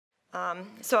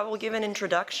So I will give an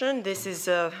introduction. This is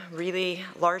a really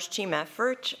large team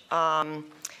effort.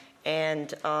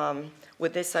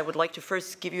 With this, I would like to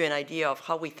first give you an idea of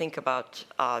how we think about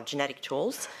genetic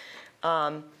tools.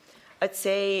 I'd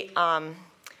say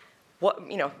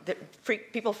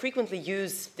people frequently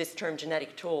use this term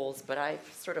genetic tools, but I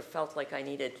sort of felt like I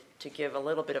needed to give a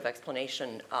little bit of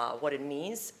explanation what it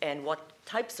means and what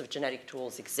types of genetic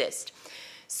tools exist.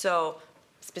 So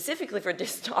specifically for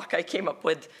this talk, I came up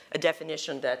with a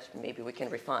definition that maybe we can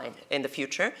refine in the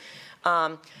future.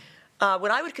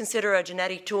 What I would consider a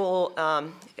genetic tool,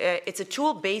 it's a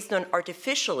tool based on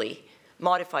artificially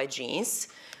modified genes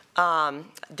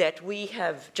that we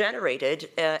have generated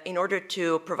in order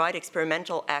to provide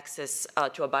experimental access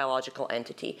to a biological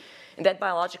entity. And that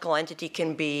biological entity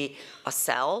can be a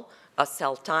cell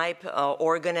type,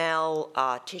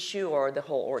 organelle, tissue, or the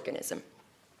whole organism.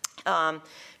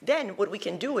 Then what we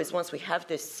can do is once we have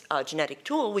this genetic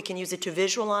tool, we can use it to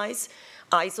visualize,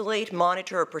 isolate,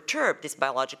 monitor, or perturb this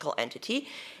biological entity.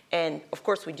 And of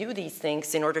course, we do these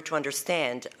things in order to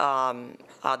understand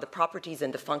the properties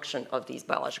and the function of these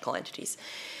biological entities.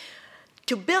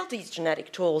 To build these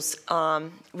genetic tools,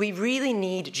 we really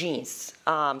need genes.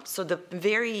 So the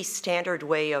very standard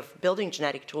way of building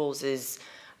genetic tools is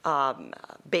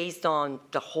based on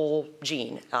the whole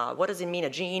gene. What does it mean, a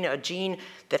gene? A gene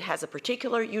that has a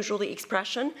particular, usually,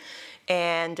 expression,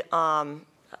 and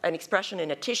an expression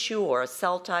in a tissue or a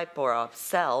cell type or a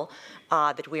cell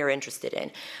that we are interested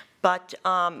in. But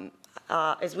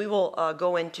as we will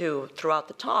go into throughout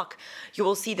the talk, you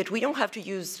will see that we don't have to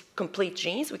use complete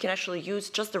genes. We can actually use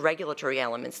just the regulatory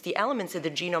elements, the elements in the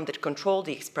genome that control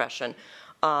the expression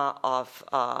of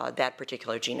that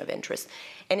particular gene of interest.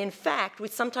 And in fact, we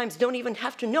sometimes don't even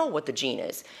have to know what the gene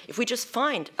is. If we just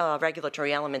find a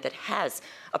regulatory element that has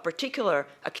a particular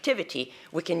activity,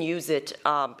 we can use it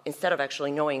instead of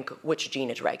actually knowing which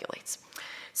gene it regulates.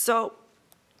 So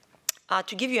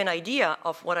to give you an idea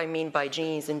of what I mean by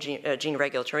genes and gene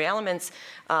regulatory elements,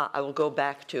 I will go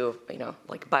back to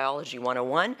like biology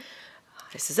 101.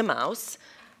 This is a mouse.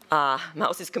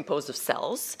 Mouse is composed of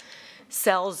cells.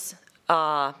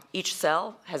 Each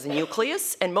cell has a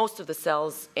nucleus, and most of the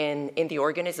cells in the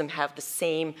organism have the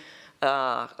same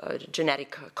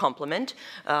genetic complement.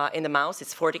 In the mouse,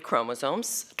 it's 40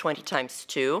 chromosomes, 20 times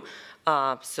 2.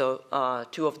 So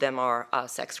 2 of them are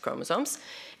sex chromosomes.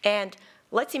 And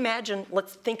let's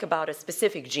think about a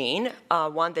specific gene,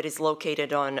 one that is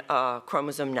located on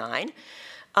chromosome 9.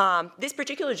 This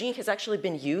particular gene has actually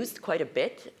been used quite a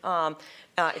bit.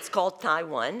 It's called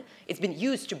Thy1. It's been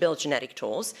used to build genetic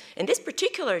tools. And this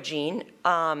particular gene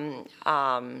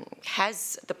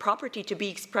has the property to be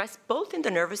expressed both in the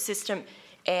nervous system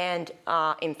and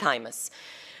in thymus.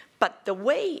 But the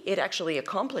way it actually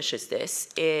accomplishes this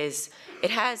is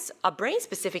it has a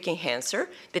brain-specific enhancer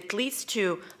that leads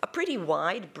to a pretty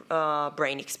wide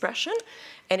brain expression,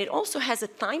 and it also has a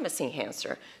thymus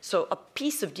enhancer, so a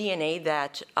piece of DNA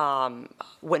that,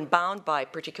 when bound by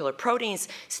particular proteins,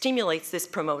 stimulates this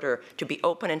promoter to be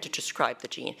open and to transcribe the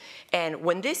gene. And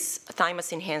when this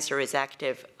thymus enhancer is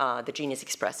active, the gene is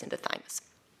expressed in the thymus.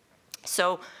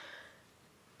 So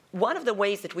one of the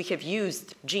ways that we have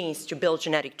used genes to build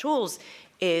genetic tools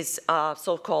is a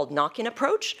so-called knock-in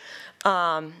approach.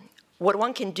 What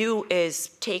one can do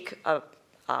is take,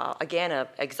 again, an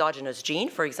exogenous gene,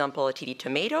 for example, a TD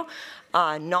tomato,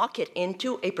 knock it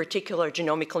into a particular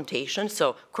genomic mutation,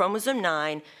 so chromosome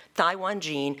 9, Thy1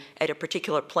 gene at a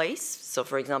particular place, so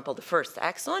for example, the first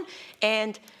exon,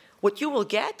 and what you will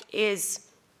get is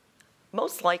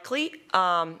most likely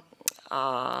a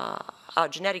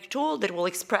genetic tool that will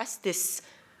express this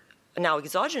now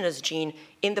exogenous gene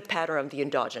in the pattern of the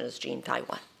endogenous gene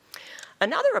Thy1.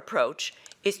 Another approach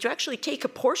is to actually take a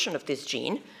portion of this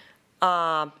gene,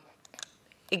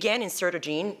 again, insert a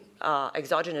gene,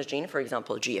 exogenous gene, for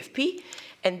example, GFP,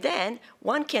 and then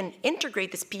one can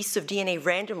integrate this piece of DNA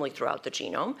randomly throughout the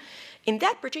genome. In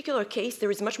that particular case,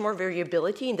 there is much more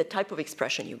variability in the type of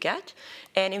expression you get.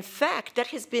 And in fact, that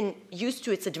has been used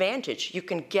to its advantage. You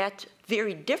can get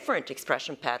very different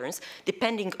expression patterns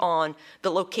depending on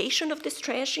the location of this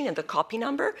transgene and the copy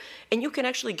number. And you can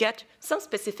actually get some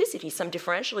specificity, some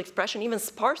differential expression, even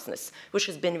sparseness, which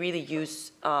has been really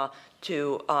used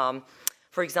to,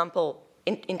 for example,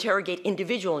 interrogate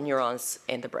individual neurons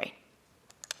in the brain.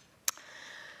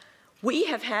 We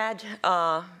have had,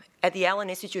 at the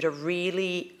Allen Institute, a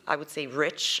really, I would say,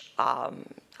 rich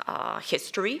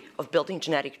history of building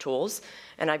genetic tools,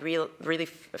 and I really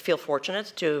feel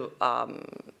fortunate to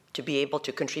be able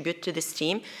to contribute to this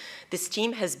team. This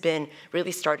team has been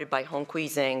really started by Honghui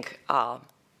Zhang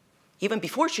even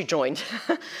before she joined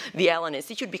the Allen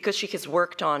Institute, because she has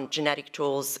worked on genetic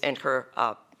tools in her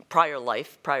prior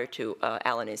life, prior to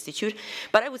Allen Institute.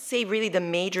 But I would say really the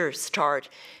major start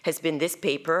has been this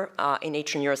paper in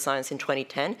Nature Neuroscience in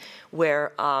 2010,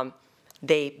 where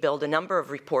they build a number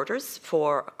of reporters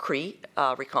for Cre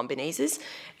recombinases,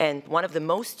 and one of the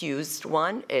most used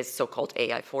one is so-called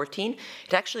AI14.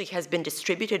 It actually has been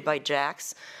distributed by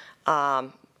JAX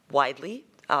widely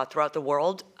throughout the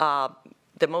world.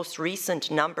 The most recent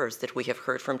numbers that we have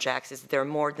heard from JAX is there are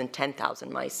more than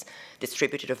 10,000 mice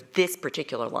distributed of this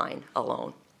particular line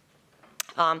alone.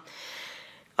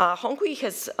 Honghui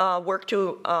has worked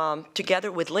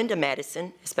together with Linda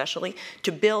Madison, especially,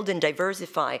 to build and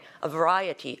diversify a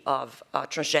variety of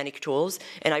transgenic tools,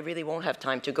 and I really won't have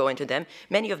time to go into them.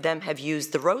 Many of them have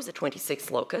used the ROSA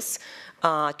 26 locus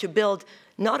to build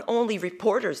not only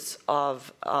reporters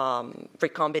of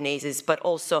recombinases, but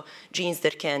also genes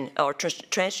that can, or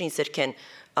transgenes that can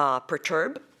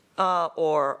perturb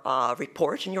or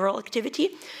report neural activity.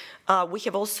 We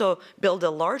have also built a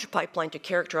large pipeline to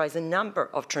characterize a number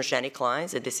of transgenic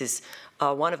lines, and this is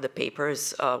one of the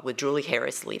papers with Julie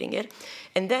Harris leading it.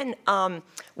 And then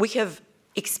we have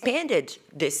expanded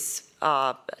this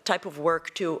type of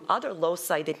work to other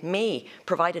loci that may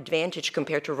provide advantage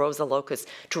compared to ROSA locus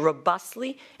to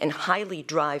robustly and highly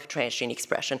drive transgene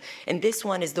expression. And this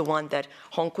one is the one that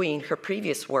Honghui in her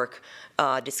previous work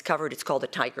discovered. It's called the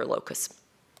tiger locus.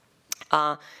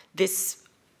 This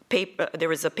paper, there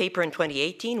was a paper in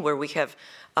 2018 where we have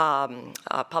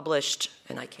published,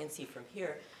 and I can see from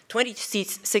here,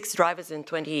 26 drivers and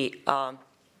 20, I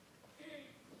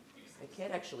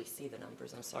can't actually see the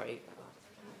numbers, I'm sorry.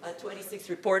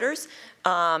 26 reporters,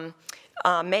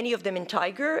 many of them in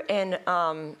tiger, and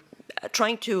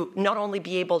trying to not only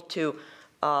be able to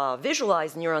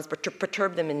visualize neurons, but to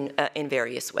perturb them in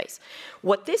various ways.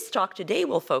 What this talk today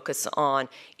will focus on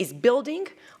is building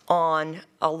on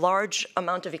a large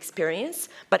amount of experience,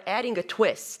 but adding a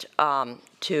twist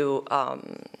to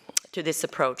this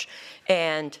approach.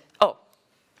 And,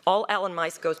 all Allen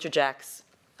mice goes to JAX.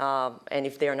 And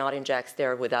if they're not in JAX,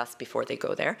 they're with us before they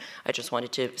go there. I just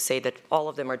wanted to say that all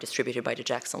of them are distributed by the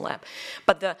Jackson Lab.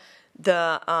 But the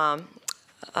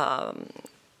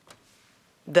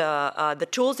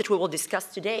tools that we will discuss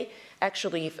today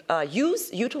actually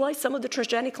utilize some of the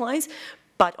transgenic lines,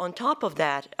 but on top of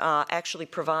that, actually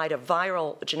provide a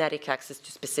viral genetic access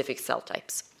to specific cell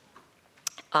types.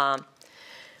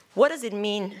 What does it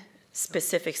mean,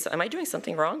 specific? Am I doing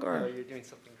something wrong? Or? No, you're doing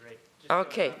something great.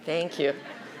 Okay, thank you.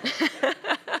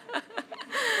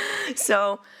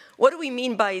 So what do we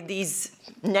mean by these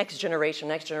next generation?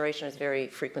 Next generation is very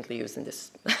frequently used in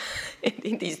this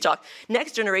in these talks.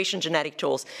 Next generation genetic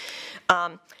tools.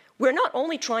 We're not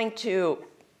only trying to,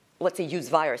 let's say, use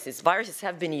viruses. Viruses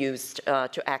have been used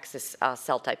to access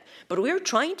cell type, but we're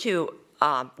trying to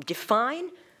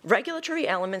define regulatory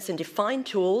elements and define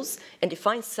tools and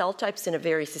define cell types in a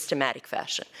very systematic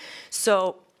fashion.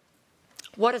 So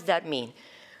what does that mean?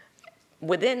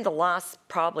 Within the last,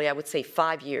 probably, I would say,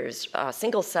 5 years,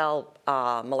 single-cell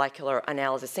molecular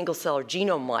analysis, single-cell or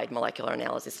genome-wide molecular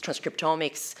analysis,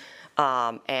 transcriptomics,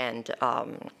 and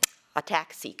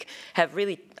ATAC-seq have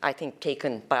really, I think,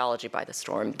 taken biology by the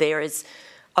storm.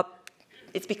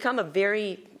 It's become a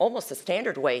very, almost a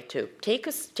standard way to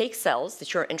take cells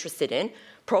that you're interested in,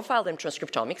 profile them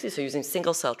transcriptomically, so using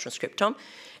single-cell transcriptome,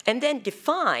 and then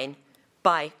define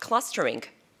by clustering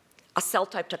a cell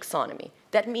type taxonomy.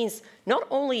 That means not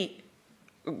only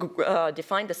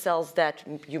define the cells that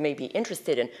you may be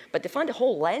interested in, but define the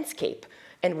whole landscape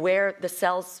and where the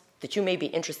cells that you may be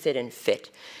interested in fit.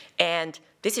 And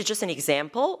this is just an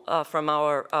example from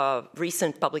our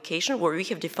recent publication where we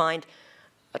have defined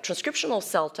transcriptional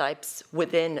cell types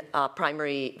within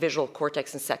primary visual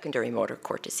cortex and secondary motor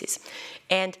cortices.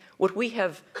 And what we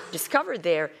have discovered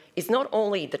there is not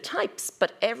only the types,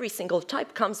 but every single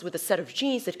type comes with a set of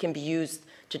genes that can be used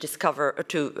to discover, or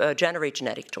to generate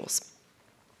genetic tools.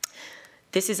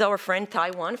 This is our friend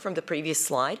Taiwan from the previous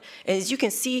slide. And as you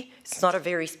can see, it's not a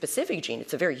very specific gene.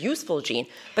 It's a very useful gene,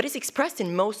 but it's expressed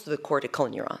in most of the cortical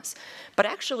neurons. But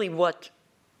actually what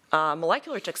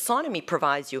molecular taxonomy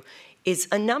provides you is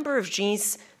a number of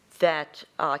genes that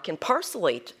can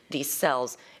parcellate these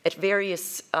cells at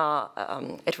various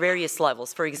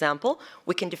levels. For example,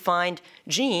 we can define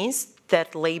genes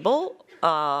that label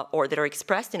or that are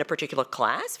expressed in a particular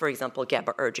class, for example,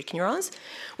 GABAergic neurons.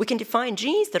 We can define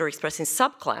genes that are expressed in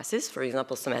subclasses, for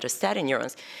example, somatostatin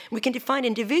neurons. We can define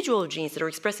individual genes that are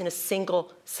expressed in a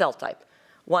single cell type.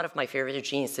 One of my favorite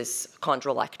genes is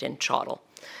chondrolectin, CHODL.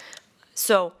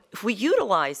 So if we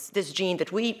utilize this gene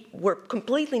that we were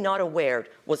completely not aware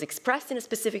was expressed in a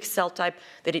specific cell type,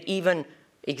 that it even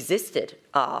existed,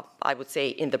 I would say,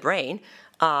 in the brain,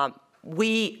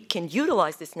 we can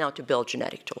utilize this now to build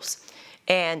genetic tools.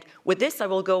 And with this, I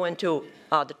will go into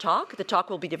the talk. The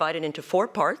talk will be divided into 4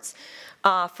 parts.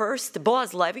 First,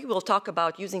 Boaz Levi will talk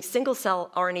about using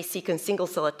single-cell RNA-seq and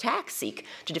single-cell attack-seq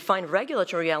to define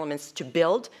regulatory elements to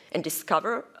build and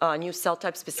discover new cell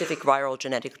type-specific viral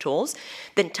genetic tools.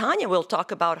 Then Tanya will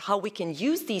talk about how we can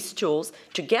use these tools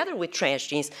together with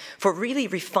transgenes for really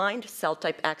refined cell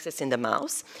type access in the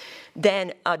mouse.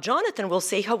 Then Jonathan will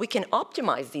say how we can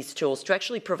optimize these tools to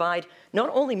actually provide not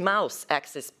only mouse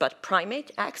access, but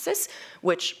primate access,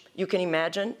 which you can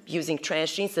imagine using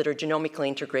transgenes that are genomically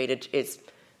integrated is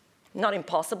not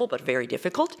impossible, but very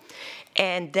difficult.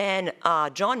 And then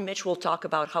John Mich will talk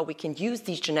about how we can use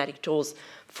these genetic tools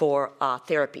for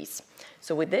therapies.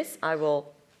 So with this, I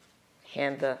will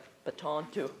hand the baton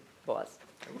to Boaz.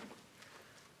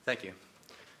 Thank you.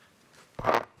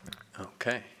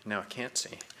 Okay, now I can't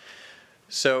see.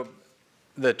 So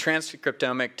the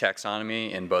transcriptomic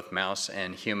taxonomy in both mouse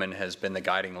and human has been the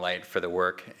guiding light for the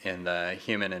work in the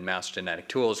human and mouse genetic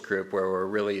tools group, where we're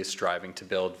really striving to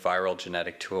build viral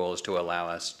genetic tools to allow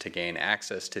us to gain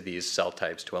access to these cell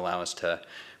types, to allow us to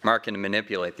mark and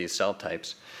manipulate these cell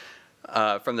types.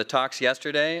 From the talks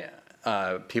yesterday,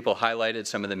 people highlighted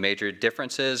some of the major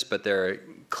differences, but there are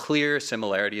clear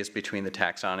similarities between the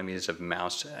taxonomies of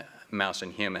mouse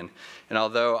and human. And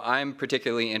although I'm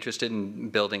particularly interested in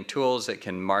building tools that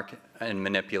can mark and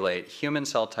manipulate human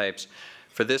cell types,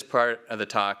 for this part of the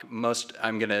talk,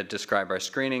 I'm going to describe our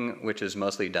screening, which is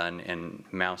mostly done in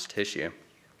mouse tissue.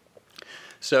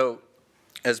 So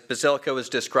as Basilica was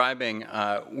describing,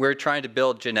 we're trying to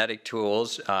build genetic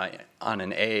tools on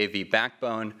an AAV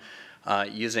backbone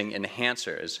using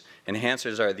enhancers.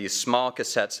 Enhancers are these small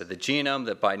cassettes of the genome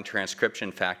that bind transcription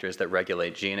factors that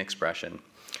regulate gene expression.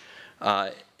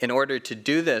 In order to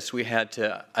do this, we had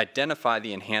to identify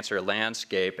the enhancer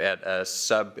landscape at a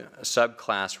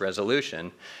subclass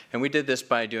resolution, and we did this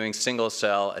by doing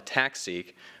single-cell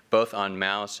attack-seq, both on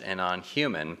mouse and on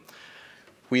human.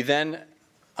 We then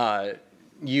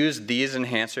used these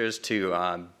enhancers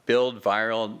to build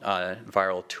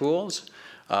viral tools.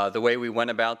 The way we went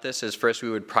about this is first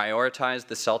we would prioritize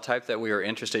the cell type that we were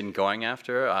interested in going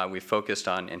after. We focused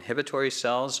on inhibitory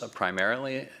cells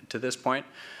primarily to this point.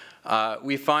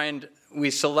 We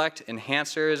select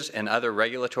enhancers and other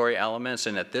regulatory elements,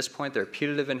 and at this point they're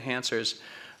putative enhancers.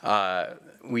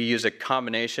 We use a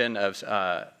combination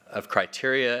of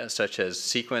criteria such as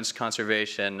sequence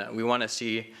conservation. We want to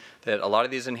see that a lot of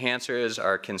these enhancers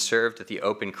are conserved at the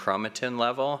open chromatin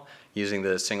level using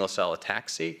the single-cell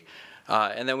attack-seq.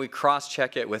 And then we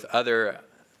cross-check it with other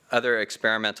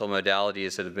experimental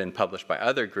modalities that have been published by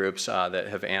other groups that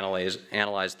have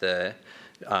analyzed the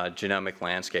genomic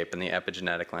landscape and the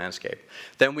epigenetic landscape.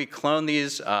 Then we clone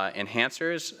these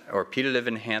enhancers, or putative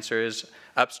enhancers,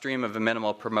 upstream of a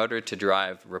minimal promoter to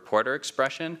drive reporter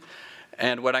expression.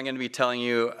 And what I'm going to be telling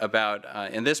you about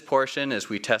in this portion is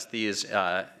we test these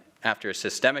after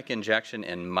systemic injection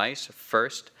in mice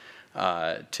first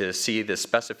to see the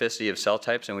specificity of cell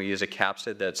types, and we use a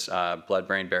capsid that's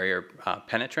blood-brain barrier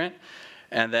penetrant.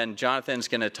 And then Jonathan's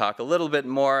going to talk a little bit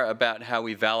more about how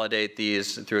we validate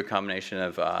these through a combination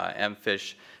of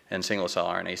MFISH and single-cell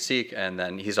RNA-seq, and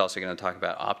then he's also going to talk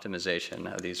about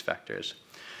optimization of these vectors.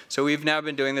 So we've now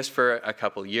been doing this for a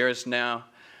couple years now,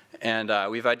 and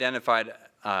we've identified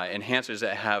enhancers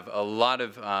that have a lot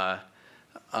of,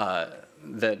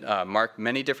 that mark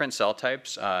many different cell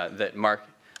types, that mark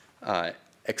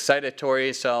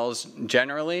excitatory cells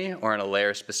generally or in a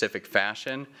layer-specific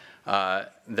fashion,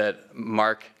 that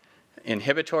mark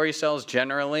inhibitory cells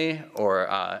generally or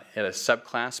in a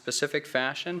subclass-specific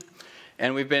fashion.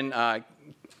 And we've been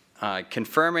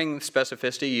confirming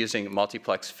specificity using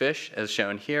multiplex FISH, as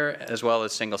shown here, as well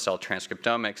as single-cell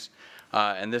transcriptomics.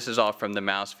 And this is all from the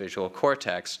mouse visual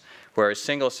cortex, where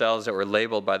single cells that were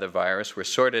labeled by the virus were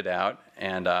sorted out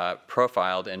and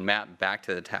profiled and mapped back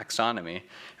to the taxonomy.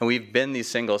 And we've binned these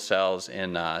single cells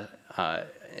in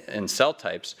cell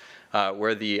types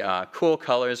where the cool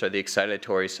colors are the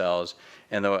excitatory cells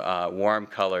and the warm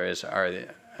colors are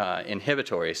the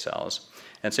inhibitory cells.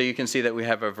 And so you can see that we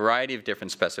have a variety of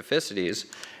different specificities.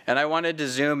 And I wanted to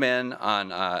zoom in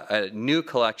on a new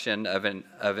collection of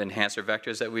enhancer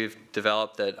vectors that we've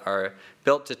developed that are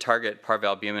built to target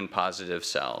parvalbumin-positive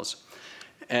cells.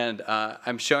 And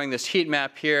I'm showing this heat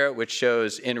map here, which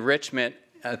shows enrichment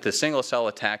at the single-cell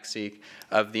attack-seq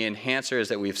of the enhancers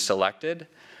that we've selected.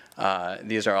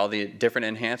 These are all the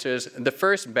different enhancers. The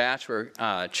first batch were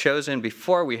chosen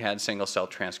before we had single-cell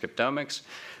transcriptomics.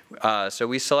 So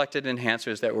we selected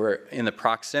enhancers that were in the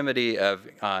proximity of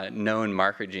known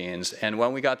marker genes. And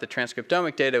when we got the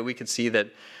transcriptomic data, we could see that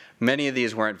many of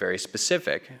these weren't very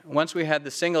specific. Once we had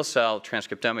the single-cell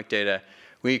transcriptomic data,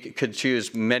 we could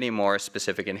choose many more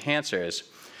specific enhancers.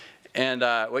 And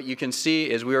what you can see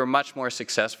is we were much more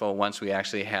successful once we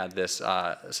actually had this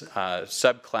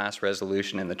subclass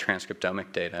resolution in the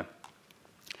transcriptomic data.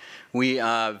 We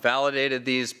validated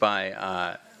these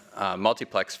by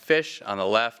multiplex FISH on the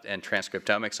left and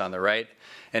transcriptomics on the right.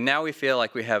 And now we feel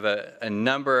like we have a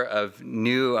number of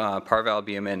new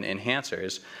parvalbumin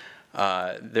enhancers.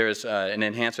 There's an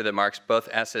enhancer that marks both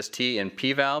SST and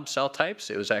PVALB cell types.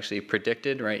 It was actually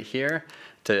predicted right here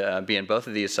to be in both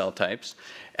of these cell types.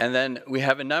 And then we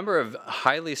have a number of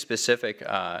highly specific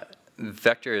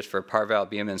vectors for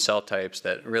parvalbumin cell types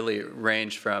that really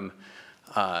range from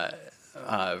the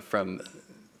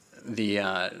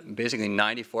basically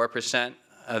 94%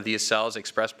 of these cells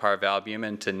express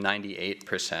parvalbumin to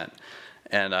 98%.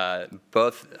 And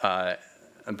both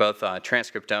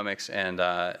transcriptomics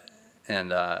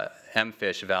and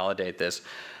MFISH validate this.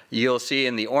 You'll see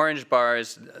in the orange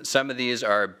bars, some of these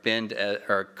are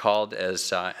called as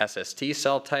SST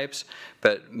cell types,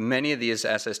 but many of these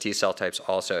SST cell types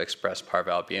also express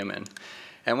parvalbumin.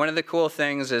 And one of the cool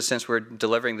things is, since we're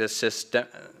delivering these vectors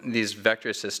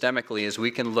systemically, is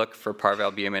we can look for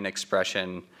parvalbumin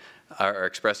expression or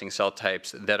expressing cell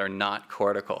types that are not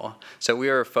cortical. So we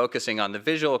are focusing on the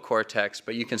visual cortex,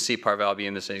 but you can see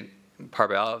parvalbumin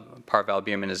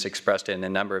is expressed in a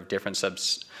number of different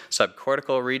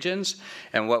subcortical regions.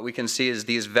 And what we can see is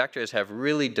these vectors have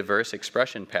really diverse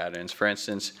expression patterns. For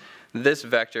instance, this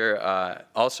vector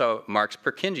also marks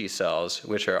Purkinje cells,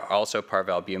 which are also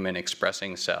parvalbumin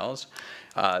expressing cells.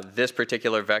 This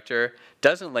particular vector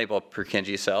doesn't label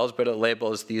Purkinje cells, but it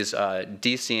labels these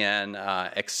DCN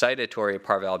excitatory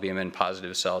parvalbumin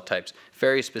positive cell types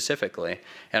very specifically.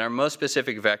 And our most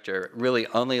specific vector really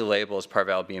only labels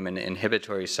parvalbumin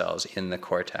inhibitory cells in the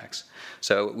cortex.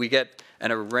 So we get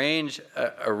a range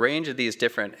of these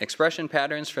different expression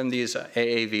patterns from these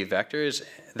AAV vectors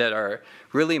that are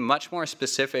really much more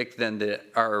specific than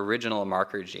our original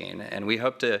marker gene. And we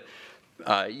hope to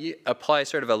apply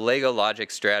sort of a Lego logic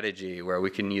strategy where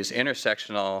we can use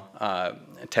intersectional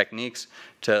techniques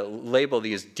to label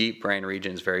these deep brain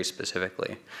regions very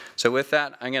specifically. So with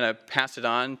that, I'm going to pass it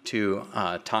on to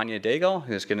Tanya Daigle,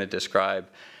 who's going to describe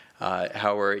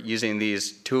how we're using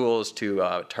these tools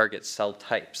to target cell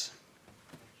types.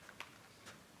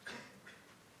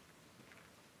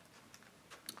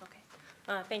 Okay.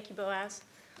 Thank you, Boaz.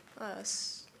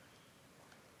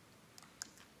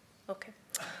 Okay.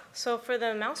 So for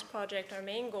the mouse project, our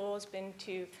main goal has been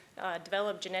to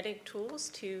develop genetic tools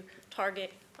to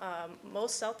target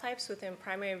most cell types within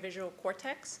primary visual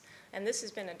cortex. And this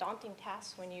has been a daunting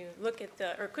task when you look at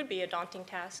or could be a daunting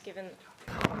task given,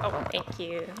 oh, thank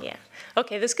you, yeah.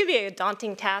 Okay, this could be a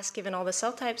daunting task given all the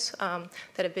cell types that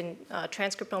have been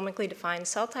transcriptomically defined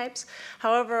cell types.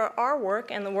 However, our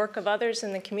work and the work of others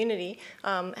in the community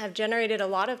have generated a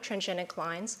lot of transgenic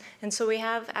lines. And so we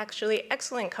have actually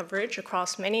excellent coverage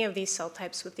across many of these cell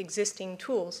types with existing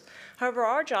tools. However,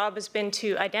 our job has been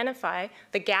to identify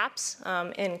the gaps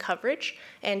in coverage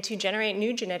and to generate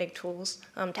new genetic tools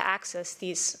to access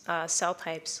these cell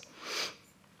types.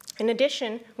 In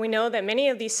addition, we know that many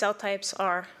of these cell types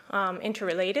are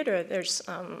interrelated, or there's,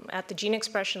 at the gene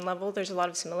expression level, there's a lot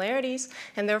of similarities,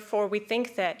 and therefore we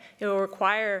think that it will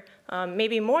require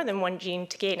maybe more than one gene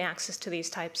to gain access to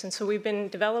these types. And so we've been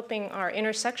developing our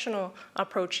intersectional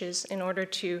approaches in order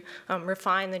to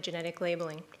refine the genetic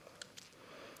labeling.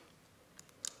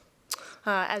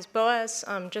 As Boaz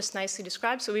just nicely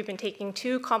described, so we've been taking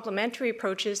two complementary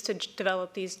approaches to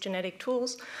develop these genetic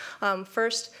tools.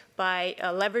 First, by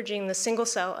leveraging the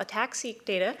single-cell attack-seq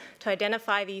data to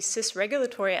identify these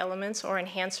cis-regulatory elements or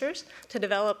enhancers to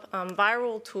develop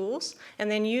viral tools, and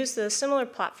then use the similar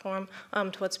platform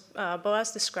to what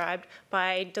Boaz described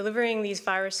by delivering these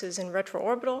viruses in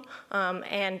retroorbital,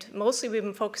 and mostly we've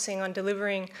been focusing on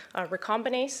delivering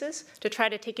recombinases to try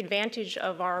to take advantage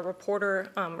of our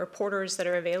reporters that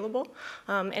are available,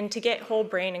 and to get whole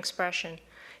brain expression.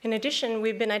 In addition,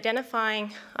 we've been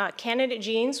identifying candidate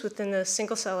genes within the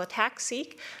single-cell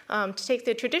attack-seq to take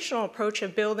the traditional approach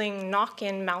of building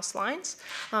knock-in mouse lines.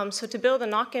 So to build a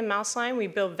knock-in mouse line, we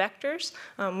build vectors.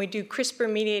 We do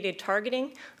CRISPR-mediated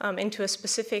targeting into a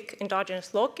specific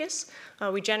endogenous locus.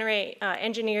 We generate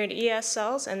engineered ES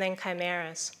cells and then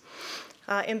chimeras.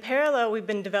 In parallel, we've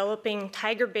been developing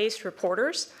tiger-based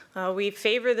reporters. We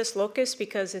favor this locus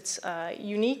because it's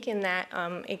unique in that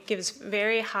it gives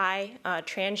very high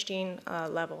transgene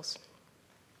levels.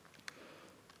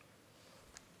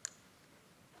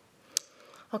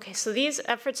 Okay, so these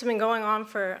efforts have been going on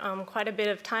for quite a bit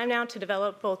of time now to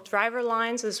develop both driver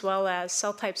lines as well as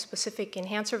cell-type specific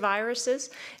enhancer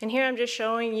viruses. And here I'm just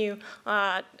showing you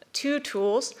two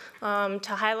tools to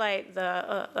highlight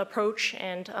the approach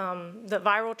and the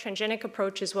viral transgenic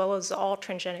approach as well as the all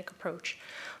transgenic approach.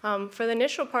 For the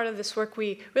initial part of this work,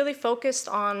 we really focused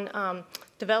on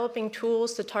developing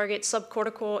tools to target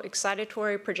subcortical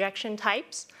excitatory projection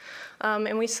types.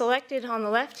 And we selected on the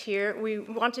left here, we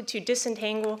wanted to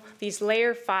disentangle these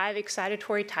layer 5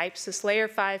 excitatory types, this layer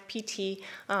 5 PT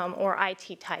or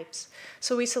IT types.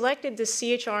 So we selected the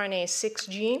chRNA6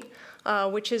 gene,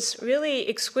 which is really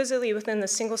exquisitely within the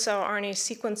single-cell RNA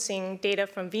sequencing data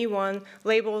from V1,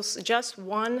 labels just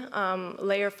one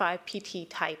layer 5 PT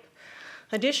type.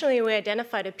 Additionally, we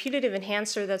identified a putative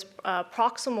enhancer that's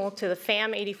proximal to the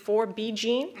FAM84B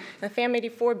gene. The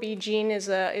FAM84B gene is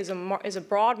a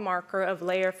broad marker of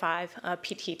layer 5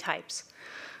 PT types.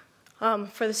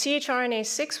 For the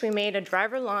chRNA6, we made a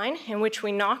driver line in which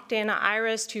we knocked in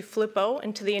IRES to FLIPO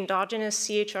into the endogenous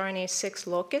chRNA6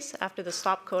 locus after the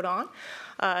stop codon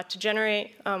to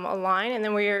generate a line, and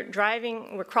then we're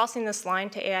crossing this line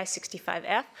to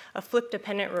AI65F, a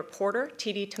flip-dependent reporter,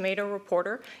 TD tomato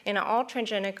reporter. In an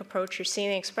all-transgenic approach, you're seeing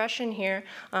the expression here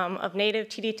of native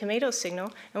TD tomato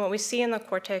signal, and what we see in the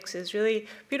cortex is really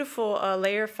beautiful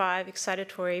layer 5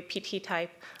 excitatory PT type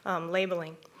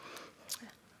labeling.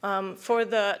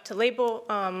 To label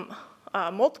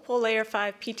multiple layer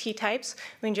 5 PT types,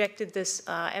 we injected this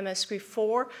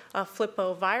MSG4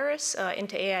 FLIPO virus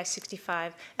into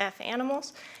AI65F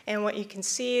animals. And what you can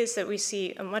see is that we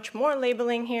see much more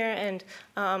labeling here,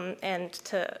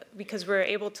 because we're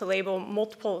able to label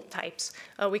multiple types.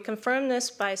 We confirmed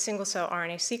this by single-cell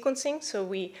RNA sequencing. So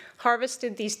we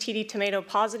harvested these TD tomato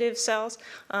positive cells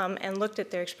and looked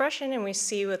at their expression, and we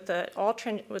see with the all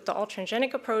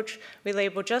transgenic approach, we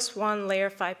label just one layer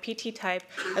 5 PT type,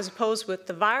 as opposed with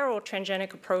the viral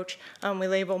transgenic approach, we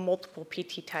label multiple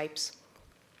PT types.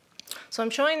 So I'm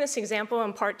showing this example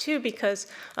in part 2 because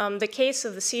the case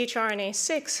of the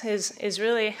chRNA6 is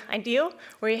really ideal,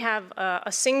 where you have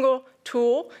a single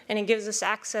tool and it gives us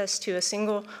access to a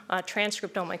single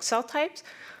transcriptomic cell types.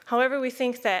 However, we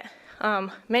think that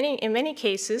in many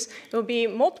cases, it will be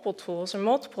multiple tools or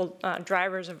multiple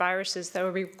drivers or viruses that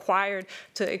will be required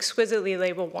to exquisitely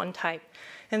label one type.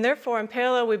 And therefore, in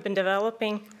parallel, we've been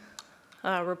developing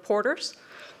reporters,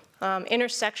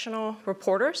 intersectional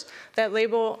reporters that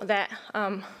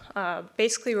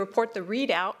basically report the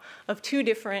readout of two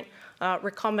different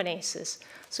recombinases.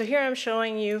 So here I'm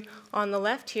showing you on the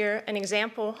left here an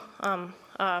example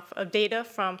of data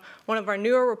from one of our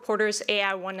newer reporters,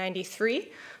 AI193.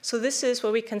 So this is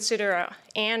what we consider an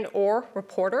and/or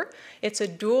reporter. It's a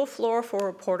dual fluorophore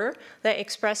reporter that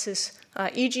expresses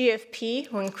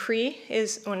EGFP when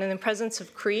in the presence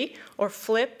of CRE, or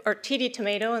FLIP, or TD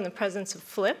tomato in the presence of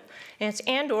FLIP. And it's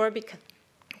and/or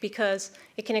because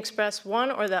it can express one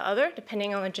or the other,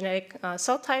 depending on the genetic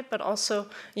cell type, but also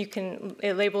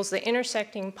it labels the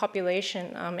intersecting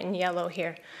population in yellow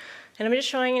here. And I'm just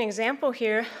showing an example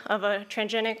here of a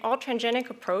all transgenic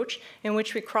approach in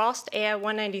which we crossed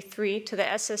AI193 to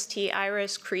the SST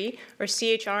IRES CRE, or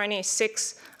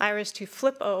chRNA6 IRES to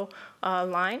FLIPO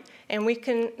line, and we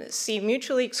can see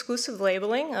mutually exclusive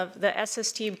labeling of the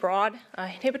SST broad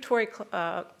inhibitory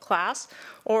class,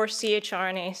 or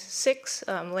chRNA6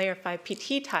 layer 5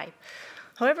 PT type.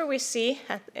 However, we see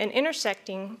an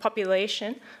intersecting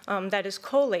population that is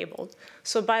co-labeled.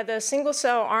 So by the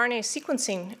single-cell RNA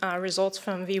sequencing results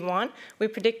from V1, we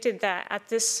predicted that at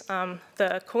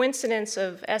the coincidence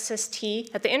of SST,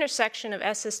 at the intersection of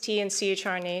SST and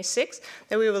chRNA6,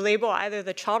 that we would label either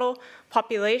the Chottle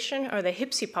population or the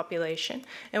HIPSI population.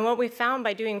 And what we found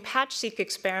by doing patch-seq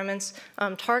experiments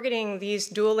targeting these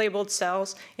dual-labeled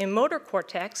cells in motor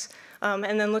cortex,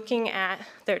 and then looking at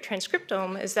their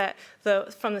transcriptome, is that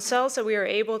from the cells that we were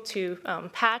able to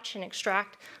patch and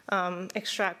extract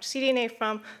cDNA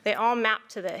from, they all map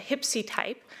to the HIPSI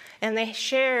type, and they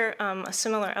share have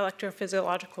similar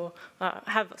electrophysiological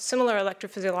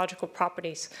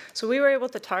properties. So we were able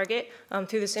to target,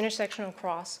 through this intersectional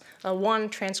cross, one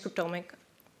transcriptomic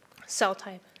cell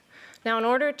type. Now, in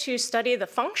order to study the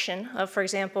function of, for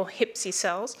example, HIPSI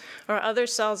cells or other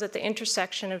cells at the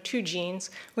intersection of two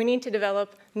genes, we need to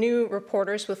develop new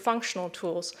reporters with functional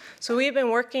tools. So we've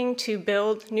been working to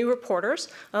build new reporters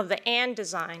of the AND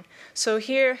design. So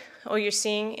here, what you're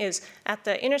seeing is at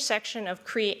the intersection of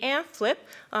CRE and FLIP,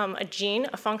 a gene,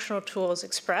 a functional tool is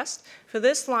expressed. For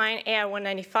this line,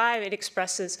 AI195, it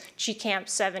expresses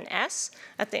GCAMP7S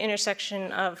at the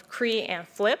intersection of CRE and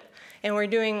FLIP. And we're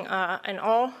doing a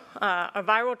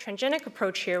viral transgenic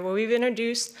approach here, where we've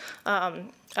introduced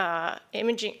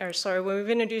we've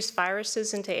introduced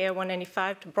viruses into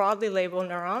AI195 to broadly label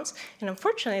neurons. And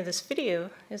unfortunately, this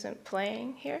video isn't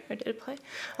playing here. Or did it play?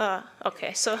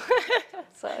 Okay, so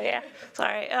yeah,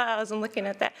 sorry, I wasn't looking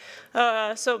at that.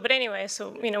 But anyway,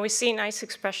 we see nice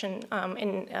expression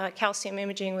in calcium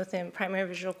imaging within primary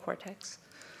visual cortex.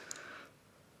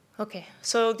 Okay,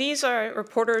 so these are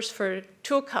reporters for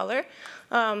tool color.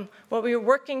 What we're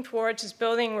working towards is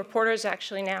building reporters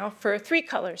actually now for 3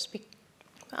 colors,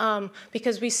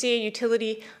 because we see a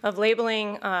utility of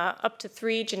labeling up to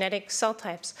 3 genetic cell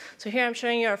types. So here I'm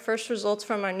showing you our first results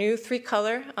from our new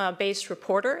 3-color based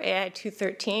reporter,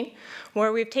 AI213,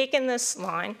 where we've taken this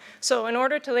line. So in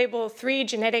order to label 3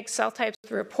 genetic cell types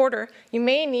with a reporter, you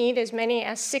may need as many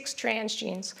as 6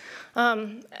 transgenes.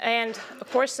 And of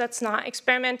course, that's not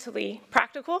experimentally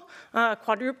practical.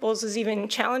 Quadruples is even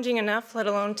challenging enough, let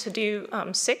alone to do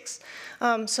 6.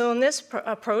 So in this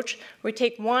approach, we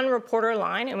take 1 reporter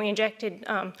line and we injected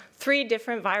 3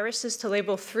 different viruses to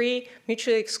label 3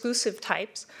 mutually exclusive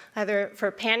types, either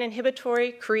for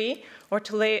pan-inhibitory CRE or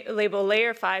to label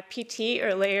layer 5 PT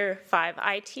or layer 5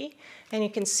 IT. And you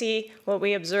can see what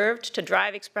we observed to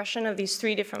drive expression of these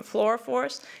 3 different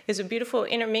fluorophores is a beautiful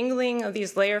intermingling of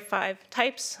these layer 5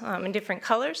 types in different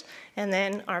colors, and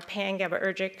then our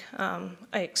pan-GABAergic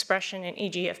expression in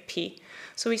EGFP.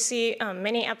 So we see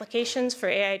many applications for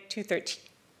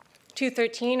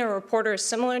AI213 or reporters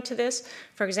similar to this.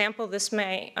 For example, this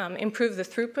may improve the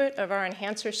throughput of our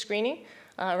enhancer screening.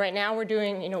 Right now, we're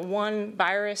doing 1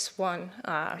 virus, one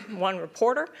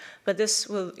reporter, but this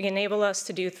will enable us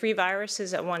to do 3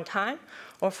 viruses at one time.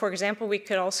 Or, for example, we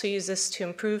could also use this to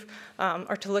improve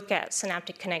or to look at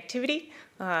synaptic connectivity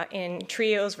in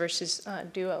trios versus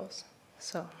duos.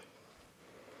 So,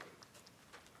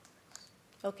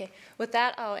 okay, with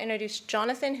that, I'll introduce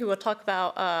Jonathan, who will talk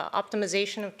about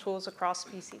optimization of tools across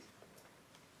species.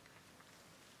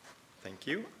 Thank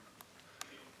you.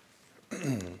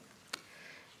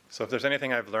 So if there's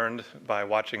anything I've learned by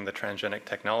watching the transgenic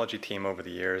technology team over the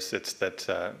years, it's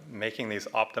that making these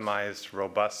optimized,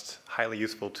 robust, highly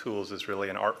useful tools is really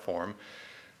an art form.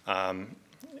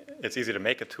 It's easy to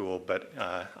make a tool, but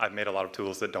I've made a lot of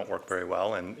tools that don't work very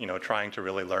well, and trying to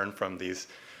really learn from these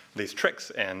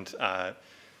tricks. And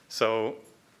so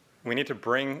we need to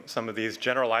bring some of these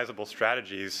generalizable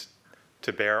strategies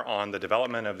to bear on the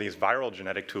development of these viral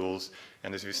genetic tools.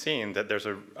 And as you've seen, that there's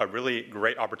a really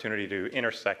great opportunity to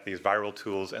intersect these viral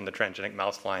tools and the transgenic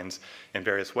mouse lines in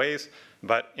various ways.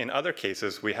 But in other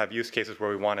cases, we have use cases where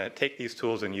we want to take these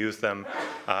tools and use them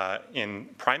in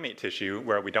primate tissue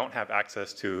where we don't have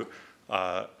access to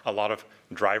a lot of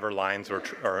driver lines or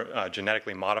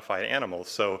genetically modified animals.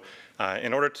 So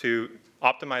in order to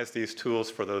optimize these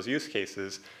tools for those use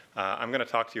cases, I'm going to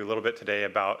talk to you a little bit today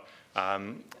about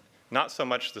not so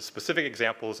much the specific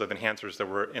examples of enhancers that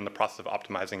we're in the process of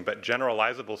optimizing, but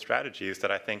generalizable strategies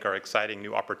that I think are exciting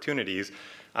new opportunities.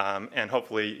 And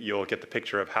hopefully you'll get the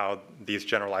picture of how these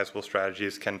generalizable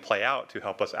strategies can play out to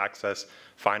help us access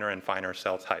finer and finer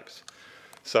cell types.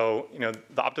 So,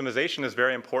 the optimization is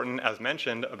very important, as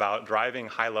mentioned, about driving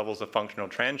high levels of functional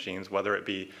transgenes, whether it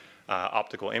be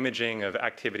optical imaging of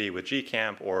activity with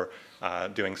GCAMP or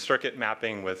doing circuit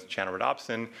mapping with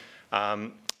channelrhodopsin.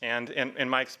 And in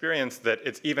my experience, that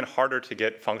it's even harder to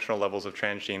get functional levels of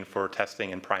transgene for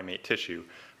testing in primate tissue,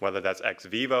 whether that's ex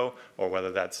vivo or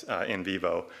whether that's in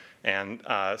vivo. And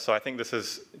so I think this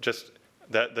is just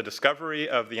the discovery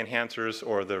of the enhancers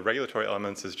or the regulatory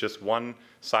elements is just one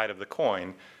side of the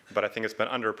coin, but I think it's been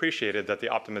underappreciated that the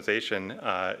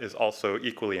optimization is also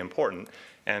equally important.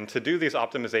 And to do these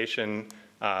optimization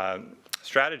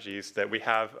strategies, that we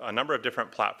have a number of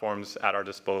different platforms at our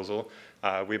disposal.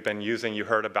 We've been using, you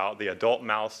heard about the adult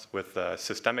mouse with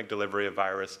systemic delivery of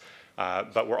virus,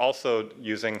 but we're also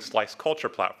using slice culture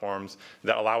platforms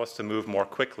that allow us to move more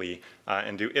quickly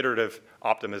and do iterative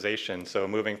optimization. So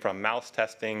moving from mouse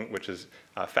testing, which is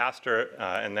faster,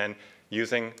 and then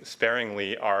using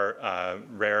sparingly our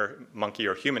rare monkey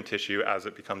or human tissue as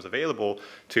it becomes available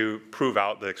to prove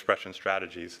out the expression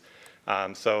strategies.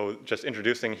 So just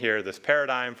introducing here this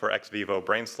paradigm for ex vivo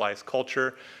brain slice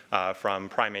culture from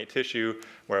primate tissue,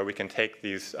 where we can take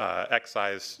these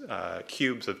X-size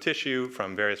cubes of tissue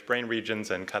from various brain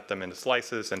regions and cut them into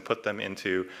slices and put them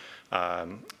into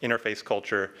interface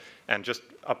culture and just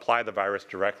apply the virus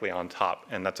directly on top.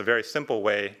 And that's a very simple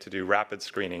way to do rapid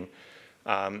screening.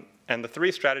 And the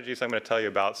three strategies I'm going to tell you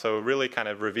about, so really kind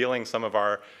of revealing some of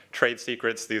our trade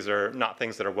secrets. These are not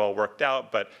things that are well worked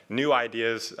out, but new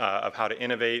ideas of how to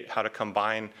innovate, how to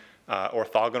combine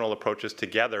orthogonal approaches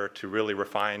together to really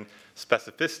refine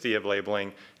specificity of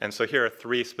labeling. And so here are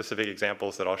three specific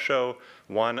examples that I'll show.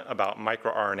 One about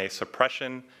microRNA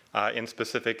suppression in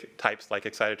specific types like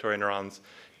excitatory neurons,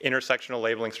 intersectional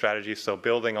labeling strategies, so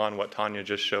building on what Tanya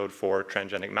just showed for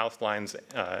transgenic mouse lines,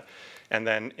 and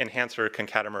then enhancer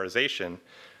concatemerization.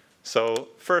 So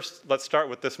first, let's start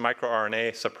with this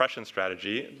microRNA suppression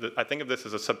strategy. I think of this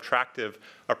as a subtractive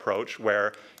approach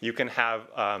where you can have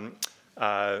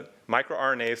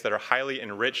microRNAs that are highly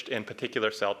enriched in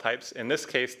particular cell types. In this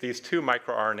case, these two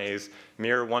microRNAs,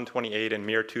 miR-128 and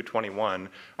miR-221,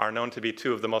 are known to be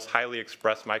two of the most highly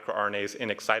expressed microRNAs in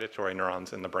excitatory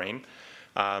neurons in the brain.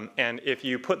 And if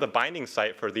you put the binding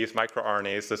site for these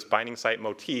microRNAs, this binding site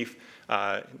motif,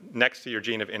 next to your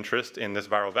gene of interest in this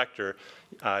viral vector,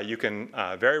 you can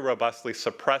very robustly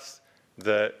suppress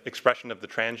the expression of the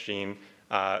transgene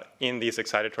in these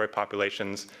excitatory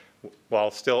populations while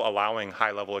still allowing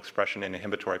high-level expression in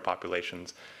inhibitory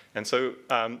populations. And so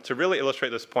to really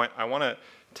illustrate this point, I want to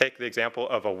take the example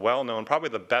of a well-known, probably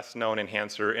the best-known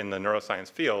enhancer in the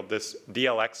neuroscience field, this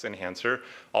DLX enhancer,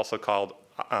 also called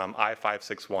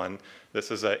I561.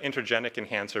 This is an intergenic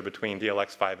enhancer between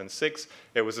DLX5 and 6.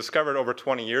 It was discovered over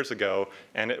 20 years ago,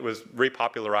 and it was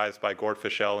repopularized by Gord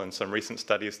Fischel in some recent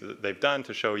studies that they've done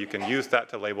to show you can use that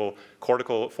to label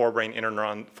cortical forebrain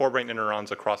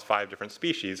interneurons across 5 different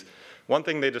species. One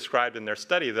thing they described in their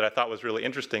study that I thought was really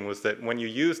interesting was that when you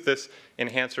use this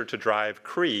enhancer to drive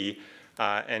Cree,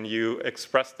 and you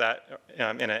express that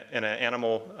in an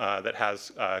animal that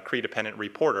has a Cree-dependent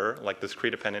reporter, like this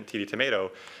Cree-dependent TD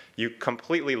tomato, you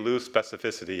completely lose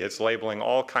specificity. It's labeling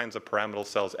all kinds of pyramidal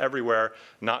cells everywhere,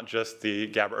 not just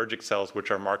the GABAergic cells, which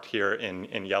are marked here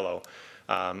in yellow.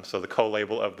 So the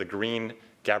co-label of the green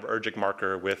GABAergic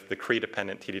marker with the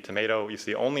Cree-dependent TD tomato, you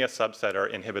see only a subset are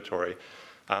inhibitory.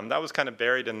 That was kind of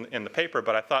buried in the paper,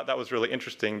 but I thought that was really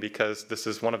interesting because this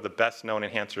is one of the best known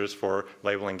enhancers for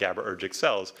labeling GABAergic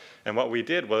cells. And what we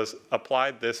did was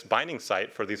applied this binding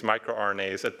site for these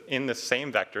microRNAs in this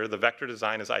same vector. The vector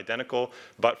design is identical,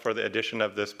 but for the addition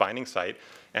of this binding site.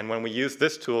 And when we use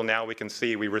this tool, now we can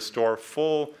see we restore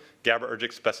full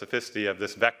GABAergic specificity of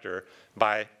this vector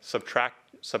by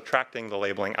subtracting the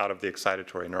labeling out of the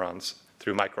excitatory neurons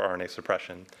through microRNA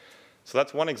suppression. So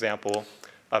that's one example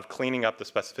of cleaning up the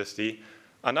specificity.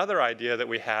 Another idea that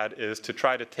we had is to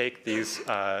try to take these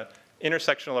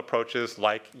intersectional approaches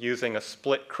like using a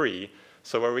split Cree,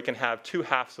 so where we can have two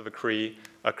halves of a Cree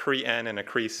N and a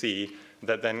Cree C,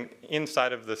 that then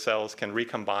inside of the cells can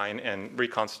recombine and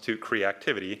reconstitute Cree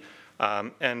activity.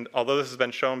 And although this has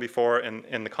been shown before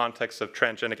in the context of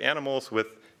transgenic animals with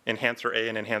enhancer A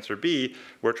and enhancer B,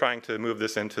 we're trying to move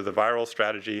this into the viral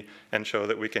strategy and show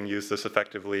that we can use this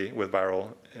effectively with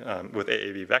with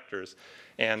AAV vectors.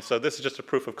 And so this is just a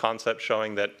proof of concept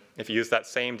showing that if you use that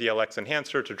same DLX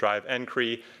enhancer to drive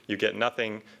N-Cree, you get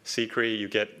nothing. C-Cree, you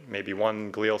get maybe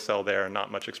one glial cell there and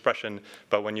not much expression.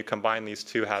 But when you combine these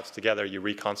two halves together, you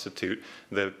reconstitute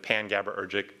the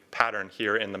pan-GABAergic pattern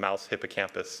here in the mouse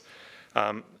hippocampus.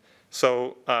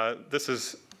 This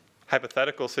is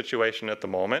hypothetical situation at the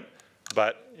moment,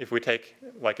 but if we take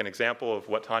like an example of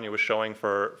what Tanya was showing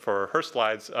for her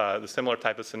slides, the similar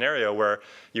type of scenario where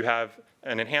you have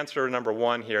an enhancer number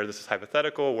 1 here, this is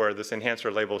hypothetical, where this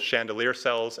enhancer labels chandelier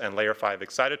cells and layer 5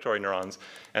 excitatory neurons,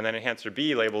 and then enhancer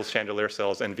B labels chandelier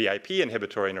cells and VIP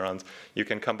inhibitory neurons. You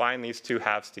can combine these two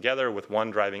halves together with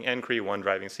one driving N-Cree, one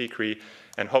driving C-Cree,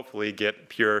 and hopefully get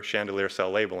pure chandelier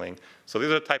cell labeling. So these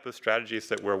are the type of strategies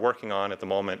that we're working on at the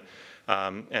moment.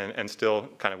 And still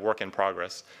kind of work in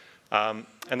progress. And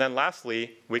then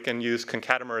lastly, we can use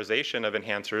concatemerization of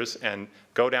enhancers and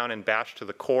go down and bash to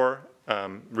the core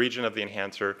region of the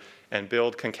enhancer and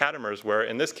build concatemers where,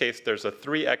 in this case, there's a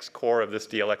 3x core of this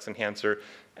DLX enhancer,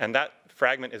 and that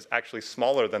fragment is actually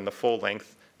smaller than the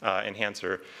full-length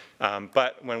enhancer.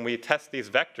 But when we test these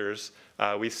vectors,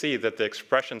 we see that the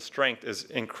expression strength is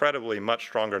incredibly much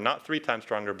stronger, not 3 times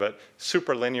stronger, but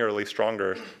superlinearly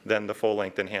stronger than the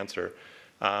full-length enhancer.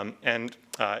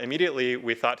 Immediately,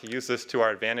 we thought to use this to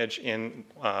our advantage in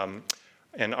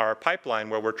our pipeline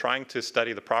where we're trying to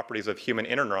study the properties of human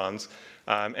interneurons.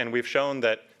 And we've shown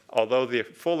that although the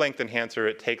full-length enhancer,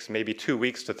 it takes maybe 2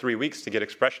 weeks to 3 weeks to get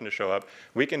expression to show up,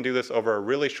 we can do this over a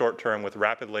really short term with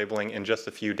rapid labeling in just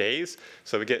a few days.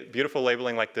 So we get beautiful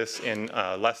labeling like this in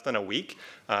less than a week.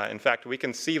 In fact, we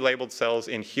can see labeled cells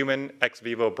in human ex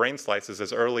vivo brain slices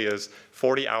as early as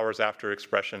 40 hours after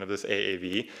expression of this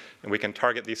AAV, and we can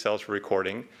target these cells for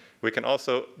recording. We can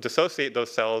also dissociate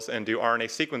those cells and do RNA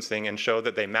sequencing and show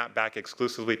that they map back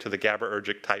exclusively to the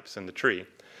GABAergic types in the tree.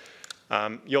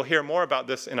 You'll hear more about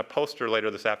this in a poster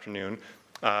later this afternoon,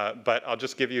 but I'll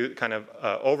just give you kind of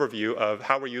an overview of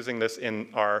how we're using this in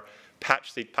our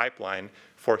PatchSeq pipeline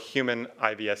for human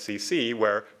IVSCC,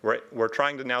 where we're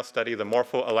trying to now study the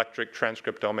morphoelectric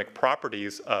transcriptomic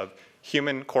properties of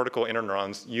human cortical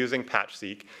interneurons using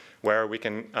PatchSeq, where we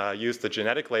can use the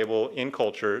genetic label in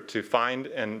culture to find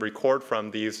and record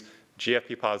from these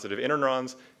GFP-positive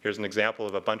interneurons. Here's an example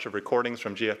of a bunch of recordings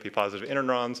from GFP-positive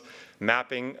interneurons,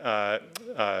 mapping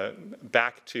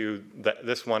back to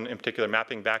this one in particular,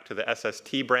 mapping back to the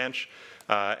SST branch.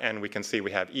 And we can see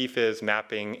we have ephys,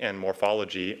 mapping, and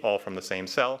morphology all from the same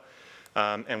cell.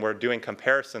 And we're doing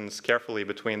comparisons carefully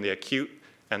between the acute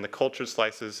and the cultured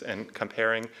slices and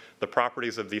comparing the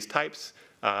properties of these types.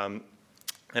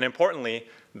 And importantly,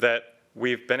 that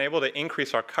we've been able to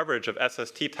increase our coverage of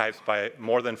SST types by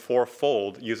more than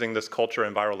 4-fold using this culture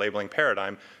and viral labeling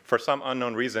paradigm. For some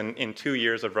unknown reason, in 2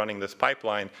 years of running this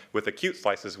pipeline with acute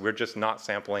slices, we're just not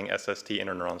sampling SST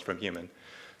interneurons from human.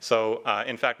 So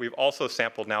in fact, we've also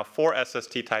sampled now 4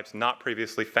 SST types not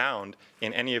previously found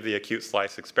in any of the acute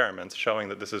slice experiments, showing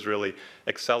that this is really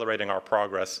accelerating our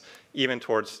progress even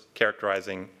towards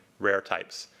characterizing rare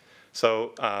types.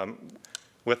 So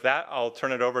with that, I'll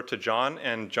turn it over to John,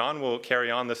 and John will carry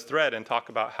on this thread and talk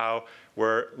about how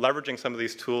we're leveraging some of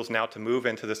these tools now to move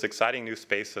into this exciting new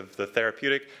space of the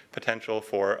therapeutic potential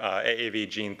for AAV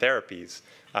gene therapies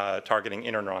targeting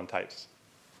interneuron types.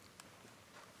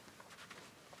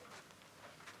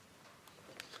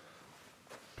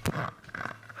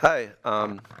 Hi.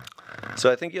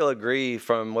 So I think you'll agree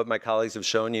from what my colleagues have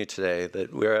shown you today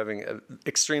that we're having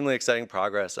extremely exciting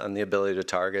progress on the ability to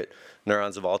target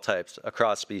neurons of all types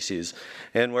across species.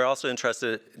 And we're also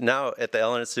interested now at the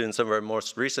Allen Institute in some of our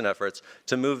most recent efforts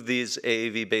to move these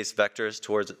AAV-based vectors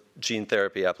towards gene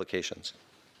therapy applications.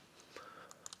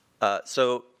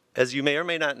 So as you may or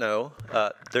may not know,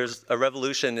 there's a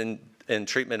revolution in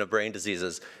treatment of brain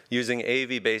diseases using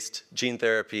AAV-based gene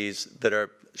therapies that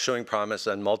are showing promise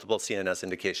on multiple CNS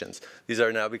indications. These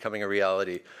are now becoming a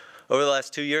reality. Over the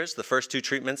last 2 years, the first 2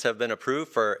 treatments have been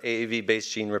approved for AAV-based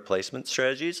gene replacement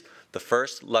strategies. The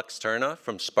first, Luxturna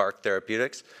from Spark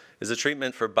Therapeutics, is a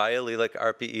treatment for biallelic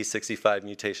RPE65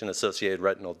 mutation-associated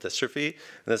retinal dystrophy.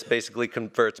 And this basically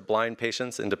converts blind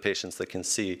patients into patients that can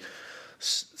see.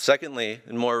 Secondly,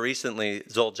 and more recently,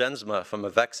 Zolgensma from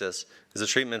Avexis is a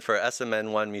treatment for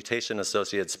SMN1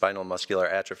 mutation-associated spinal muscular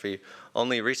atrophy,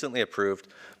 only recently approved.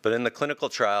 But in the clinical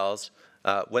trials,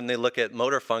 when they look at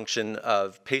motor function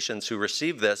of patients who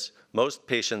receive this, most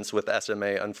patients with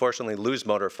SMA unfortunately lose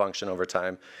motor function over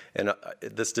time. And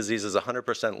this disease is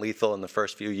 100% lethal in the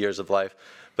first few years of life.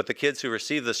 But the kids who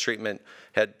received this treatment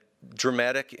had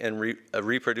dramatic and a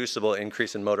reproducible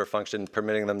increase in motor function,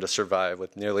 permitting them to survive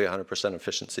with nearly 100%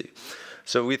 efficiency.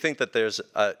 So we think that there's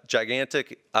a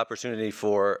gigantic opportunity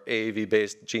for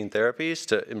AAV-based gene therapies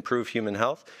to improve human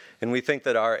health, and we think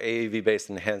that our AAV-based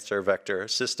enhancer vector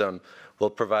system will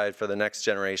provide for the next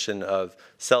generation of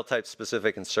cell type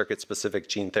specific and circuit specific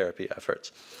gene therapy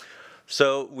efforts.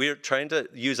 So we're trying to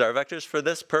use our vectors for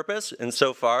this purpose, and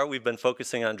so far we've been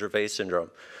focusing on Dravet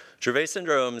syndrome. Dravet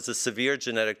syndrome is a severe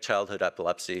genetic childhood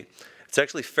epilepsy. It's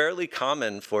actually fairly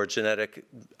common for genetic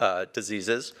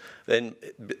diseases, and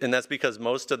that's because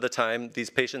most of the time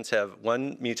these patients have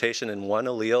one mutation in one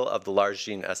allele of the large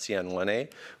gene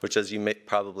SCN1A, which, as you may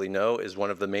probably know, is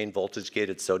one of the main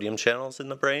voltage-gated sodium channels in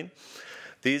the brain.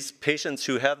 These patients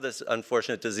who have this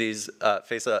unfortunate disease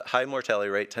face a high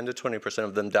mortality rate. 10 to 20%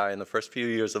 of them die in the first few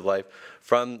years of life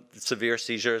from severe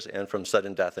seizures and from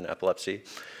sudden death in epilepsy.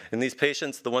 And these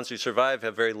patients, the ones who survive,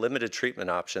 have very limited treatment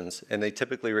options, and they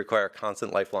typically require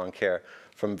constant lifelong care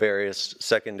from various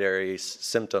secondary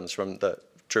symptoms from the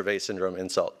Dravet syndrome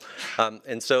insult.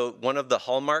 And so one of the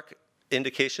hallmark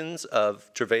indications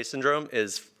of Dravet syndrome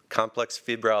is complex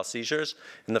febrile seizures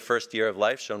in the first year of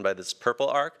life, shown by this purple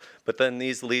arc, but then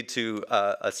these lead to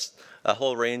a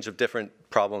whole range of different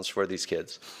problems for these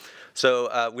kids.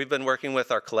 So we've been working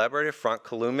with our collaborator, Frank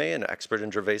Kalume, an expert in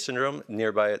Dravet syndrome,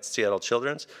 nearby at Seattle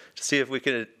Children's, to see if we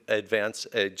could advance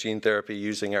a gene therapy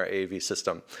using our AAV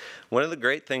system. One of the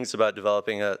great things about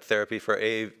developing a therapy for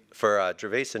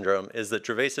Dravet syndrome is that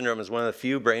Dravet syndrome is one of the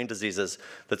few brain diseases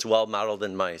that's well modeled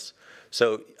in mice.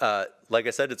 So like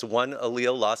I said, it's one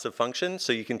allele loss of function,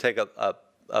 so you can take a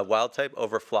wild type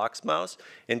over flox mouse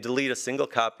and delete a single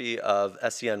copy of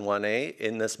SCN1A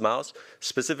in this mouse,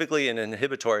 specifically in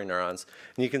inhibitory neurons.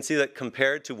 And you can see that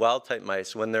compared to wild type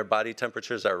mice, when their body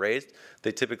temperatures are raised,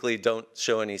 they typically don't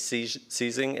show any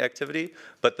seizing activity,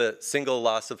 but the single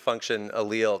loss of function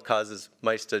allele causes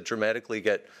mice to dramatically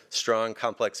get strong,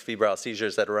 complex febrile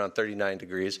seizures at around 39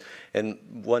 degrees. And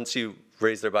once you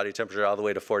raise their body temperature all the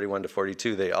way to 41 to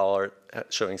 42, they all are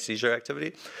showing seizure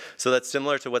activity. So that's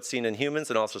similar to what's seen in humans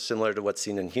and also similar to what's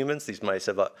seen in humans. These mice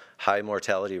have a high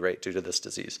mortality rate due to this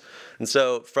disease. And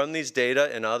so from these data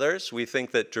and others, we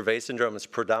think that Dravet syndrome is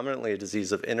predominantly a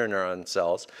disease of interneuron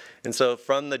cells. And so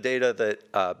from the data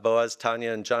that Boaz,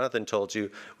 Tanya, and Jonathan told you,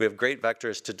 we have great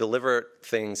vectors to deliver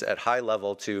things at high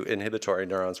level to inhibitory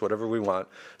neurons, whatever we want.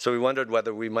 So we wondered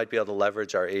whether we might be able to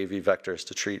leverage our AAV vectors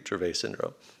to treat Dravet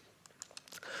syndrome.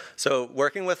 So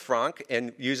working with Frank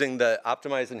and using the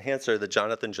optimized enhancer that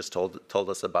Jonathan just told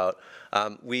us about,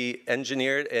 we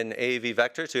engineered an AAV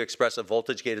vector to express a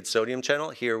voltage-gated sodium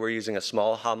channel. Here we're using a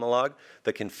small homolog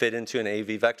that can fit into an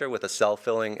AAV vector with a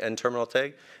cell-filling N-terminal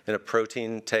tag and a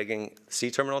protein-tagging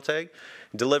C-terminal tag.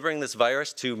 Delivering this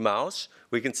virus to mouse,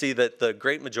 we can see that the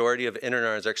great majority of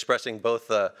interneurons are expressing both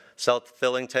the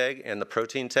cell-filling tag and the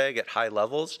protein tag at high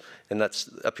levels, and that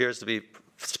appears to be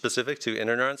specific to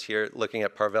interneurons. Here, looking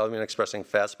at parvalbumin expressing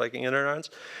fast spiking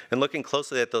interneurons. And looking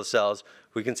closely at those cells,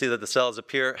 we can see that the cells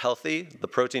appear healthy. The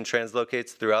protein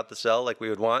translocates throughout the cell like we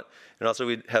would want. And also,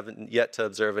 we haven't yet to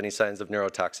observe any signs of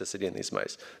neurotoxicity in these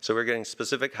mice. So we're getting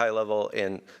specific high level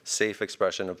and safe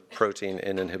expression of protein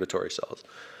in inhibitory cells.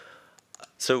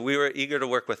 So we were eager to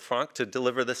work with Frank to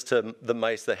deliver this to the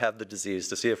mice that have the disease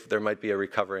to see if there might be a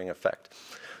recovering effect.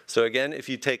 So again, if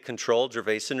you take controlled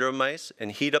Dravet syndrome mice and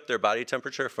heat up their body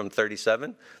temperature from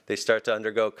 37, they start to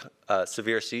undergo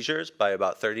severe seizures by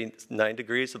about 39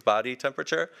 degrees of body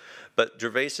temperature. But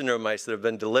Dravet syndrome mice that have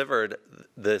been delivered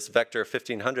this vector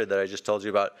 1500 that I just told you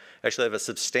about actually have a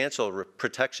substantial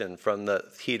protection from the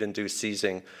heat-induced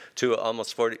seizing to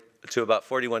about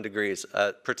 41 degrees,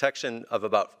 protection of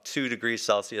about 2 degrees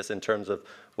Celsius in terms of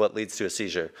what leads to a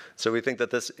seizure. So we think that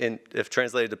this, if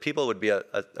translated to people, would be a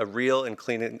real and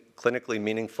clinically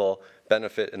meaningful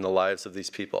benefit in the lives of these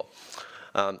people.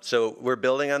 So we're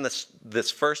building on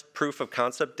this first proof of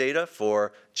concept data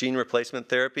for gene replacement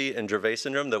therapy in Dravet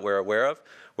syndrome that we're aware of.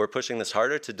 We're pushing this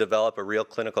harder to develop a real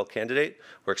clinical candidate.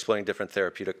 We're exploring different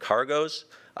therapeutic cargoes,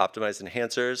 optimized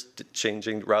enhancers,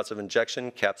 changing routes of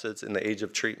injection, capsids, and the age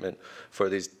of treatment for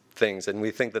these things. And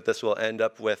we think that this will end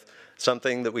up with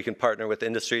something that we can partner with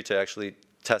industry to actually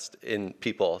test in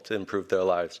people to improve their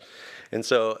lives. And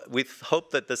so we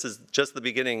hope that this is just the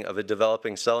beginning of a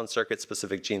developing cell and circuit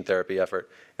specific gene therapy effort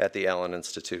at the Allen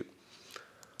Institute.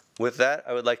 With that,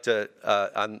 I would like to,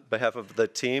 on behalf of the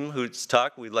team who's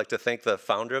talked, we'd like to thank the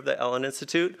founder of the Allen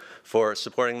Institute for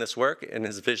supporting this work and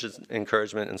his vision,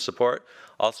 encouragement, and support.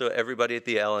 Also, everybody at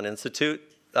the Allen Institute,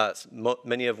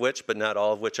 many of which, but not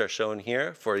all of which, are shown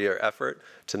here for your effort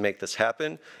to make this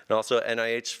happen. And also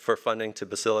NIH for funding to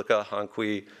Basilica,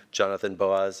 Hanqui, Jonathan,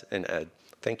 Boaz, and Ed.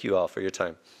 Thank you all for your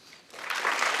time.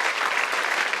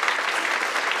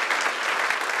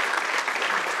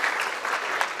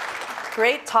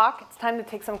 Great talk. It's time to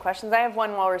take some questions. I have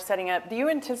one while we're setting up. Do you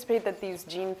anticipate that these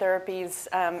gene therapies,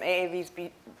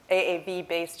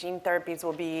 AAV-based gene therapies,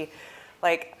 will be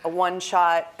like a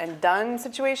one-shot and done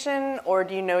situation, or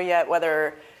do you know yet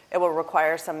whether it will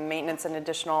require some maintenance and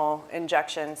additional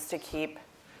injections to keep?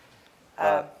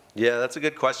 Yeah, that's a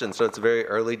good question. So it's a very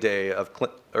early days of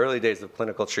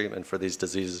clinical treatment for these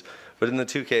diseases. But in the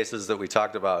two cases that we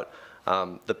talked about,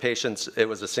 the patients, it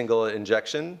was a single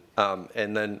injection,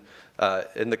 and then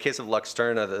in the case of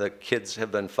Luxturna, the kids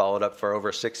have been followed up for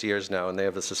over 6 years now, and they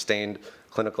have a sustained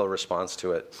clinical response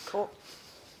to it. Cool.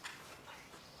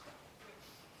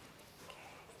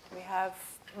 Do we have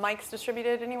mics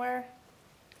distributed anywhere?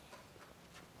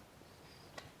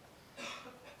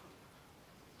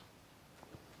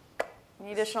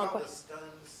 Any additional questions?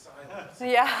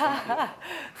 Yeah.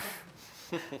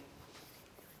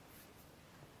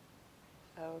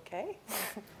 Okay.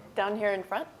 Down here in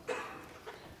front.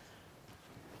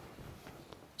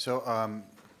 So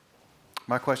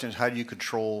my question is, how do you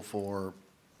control for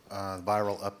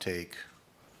viral uptake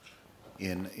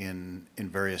in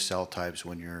various cell types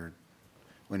when you're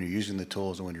using the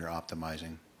tools and when you're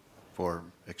optimizing? for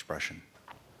expression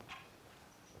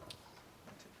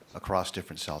across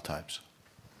different cell types?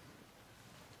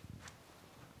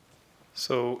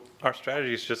 So our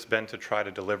strategy has just been to try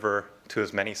to deliver to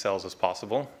as many cells as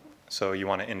possible. So you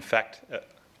want to infect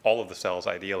all of the cells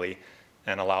ideally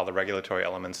and allow the regulatory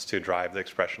elements to drive the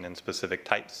expression in specific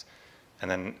types. And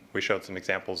then we showed some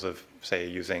examples of, say,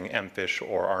 using MFISH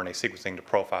or RNA sequencing to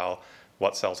profile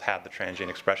what cells had the transgene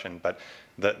expression. But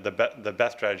the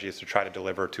best strategy is to try to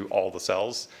deliver to all the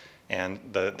cells. And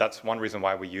that's one reason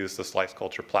why we use the slice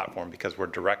culture platform, because we're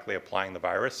directly applying the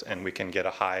virus and we can get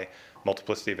a high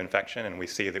multiplicity of infection, and we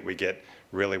see that we get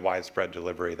really widespread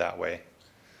delivery that way.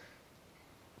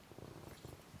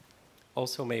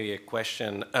 Also, maybe a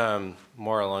question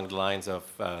more along the lines of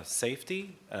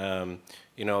safety.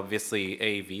 You know, obviously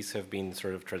AAVs have been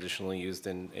sort of traditionally used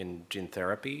in gene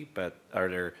therapy, but are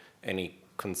there any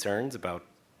concerns about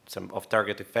some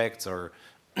off-target effects or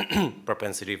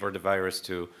propensity for the virus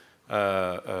to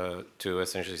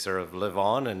essentially sort of live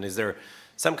on? And is there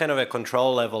some kind of a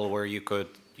control level where you could,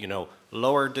 you know,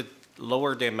 lower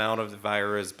the amount of the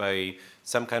virus by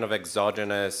some kind of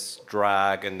exogenous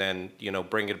drag, and then, you know,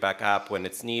 bring it back up when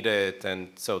it's needed, and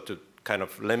so to kind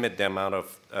of limit the amount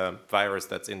of virus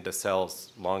that's in the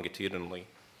cells longitudinally?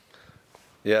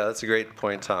 Yeah, that's a great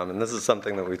point, Tom, and this is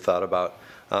something that we thought about.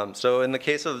 So in the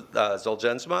case of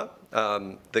Zolgensma,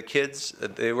 the kids,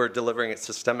 they were delivering it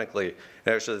systemically.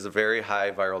 And actually, there's a very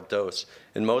high viral dose.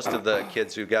 And most of the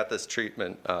kids who got this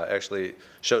treatment actually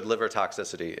showed liver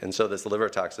toxicity. And so this liver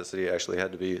toxicity actually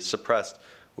had to be suppressed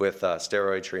with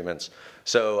steroid treatments.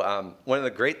 So one of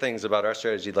the great things about our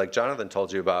strategy, like Jonathan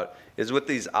told you about, is with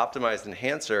these optimized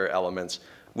enhancer elements,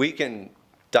 we can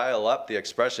dial up the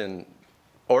expression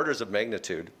orders of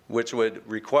magnitude, which would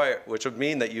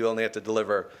mean that you only have to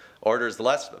deliver orders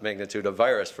less magnitude of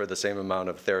virus for the same amount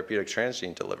of therapeutic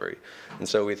transgene delivery. And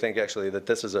so we think actually that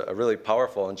this is a really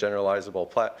powerful and generalizable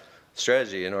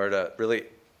strategy in order to really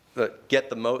get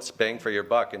the most bang for your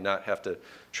buck and not have to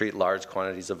treat large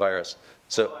quantities of virus.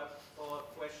 So,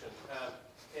 follow-up question.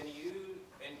 Can you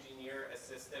engineer a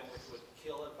system which would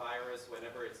kill a virus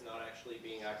whenever it's not actually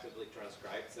being actively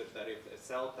transcribed, such that if a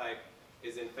cell type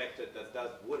is infected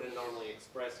that wouldn't normally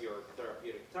express your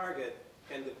therapeutic target,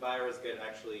 can the virus get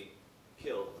actually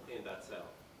killed in that cell?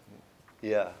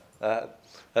 Yeah,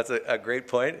 that's a great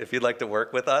point. If you'd like to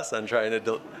work with us on trying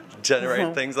to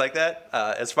generate things like that.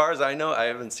 As far as I know, I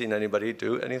haven't seen anybody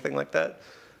do anything like that.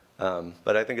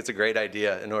 But I think it's a great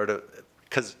idea in order to,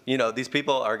 because, you know, these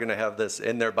people are going to have this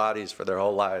in their bodies for their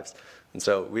whole lives. And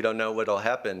so we don't know what will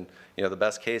happen. You know, the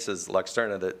best case is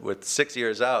Luxturna, that with 6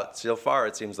 years out, so far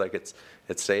it seems like it's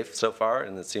safe so far,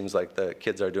 and it seems like the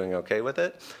kids are doing okay with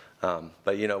it.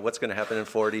 But, you know, what's going to happen in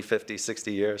 40, 50,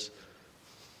 60 years?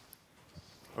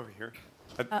 Over here.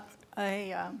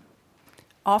 I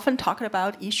often talk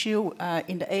about issue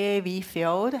in the AAV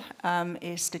field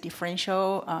is the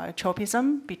differential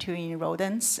tropism between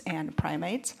rodents and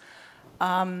primates.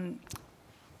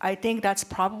 I think that's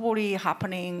probably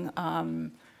happening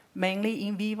mainly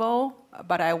in vivo,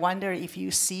 but I wonder if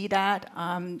you see that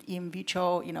in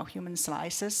vitro, you know, human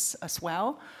slices as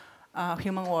well,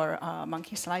 human or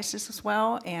monkey slices as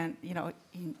well, and you know,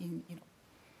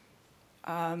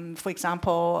 for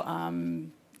example,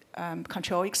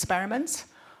 control experiments,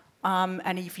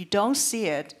 and if you don't see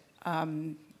it,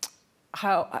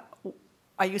 how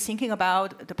are you thinking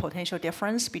about the potential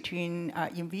difference between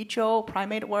in vitro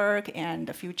primate work and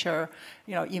the future,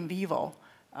 you know, in vivo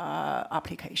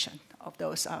application of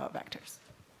those vectors?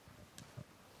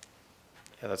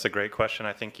 Yeah, that's a great question.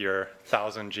 I think your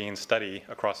 1,000-gene study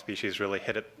across species really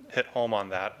hit home on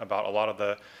that, about a lot of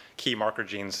the key marker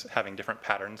genes having different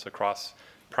patterns across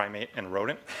primate and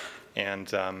rodent.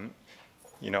 And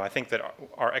you know, I think that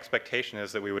our expectation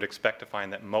is that we would expect to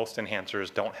find that most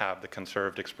enhancers don't have the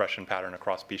conserved expression pattern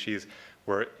across species.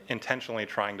 We're intentionally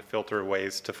trying to filter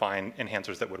ways to find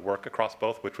enhancers that would work across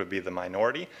both, which would be the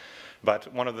minority.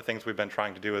 But one of the things we've been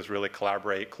trying to do is really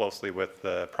collaborate closely with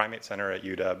the Primate Center at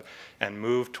UW and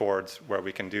move towards where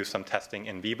we can do some testing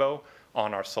in vivo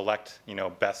on our select, you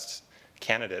know, best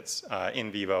candidates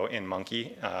in vivo in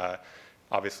monkey.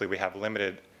 Obviously, we have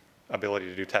limited ability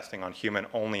to do testing on human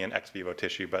only in ex vivo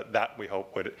tissue, but that we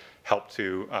hope would help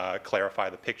to clarify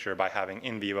the picture by having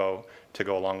in vivo to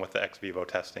go along with the ex vivo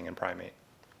testing in primate.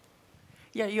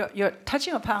 Yeah, you're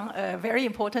touching upon a very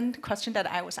important question that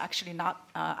I was actually not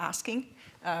asking,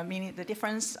 meaning the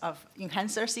difference of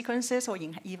enhancer sequences or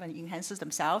even enhancers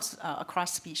themselves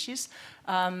across species.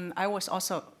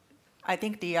 I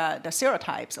think the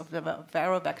serotypes of the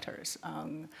viral vectors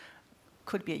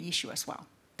could be an issue as well.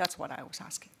 That's what I was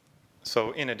asking.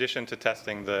 So in addition to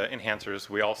testing the enhancers,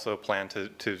 we also plan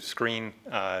to screen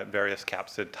various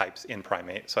capsid types in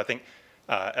primate. So I think,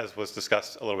 as was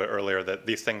discussed a little bit earlier, that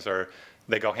these things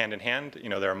they go hand in hand. You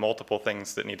know, there are multiple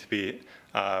things that need to be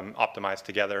optimized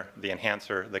together: the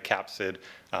enhancer, the capsid,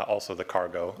 also the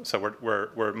cargo. So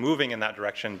we're moving in that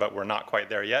direction, but we're not quite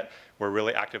there yet. We're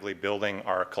really actively building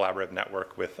our collaborative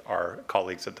network with our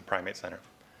colleagues at the Primate Center.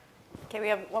 Okay, we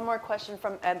have one more question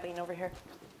from Ed Lean over here.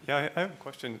 Yeah, I have a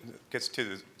question that gets to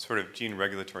the sort of gene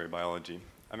regulatory biology.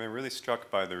 I'm really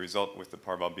struck by the result with the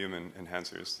parvalbumin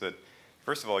enhancers that,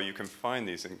 first of all, you can find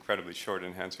these incredibly short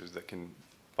enhancers that can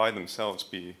by themselves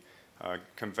be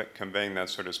conveying that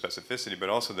sort of specificity, but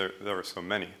also there are so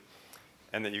many.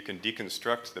 And that you can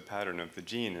deconstruct the pattern of the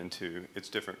gene into its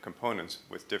different components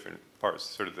with different parts,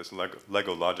 sort of this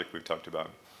Lego logic we've talked about.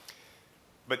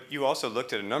 But you also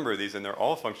looked at a number of these, and they're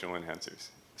all functional enhancers.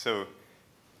 So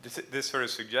this sort of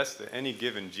suggests that any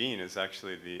given gene is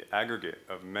actually the aggregate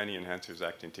of many enhancers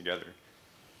acting together.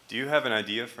 Do you have an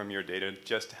idea from your data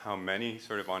just how many,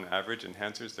 sort of on average,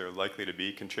 enhancers there are likely to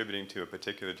be contributing to a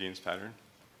particular gene's pattern?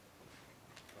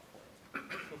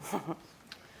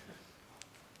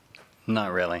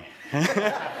 Not really.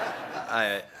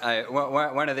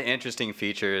 One of the interesting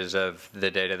features of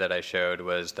the data that I showed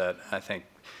was that I think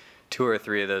 2 or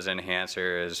 3 of those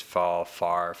enhancers fall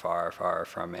far, far, far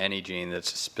from any gene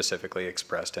that's specifically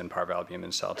expressed in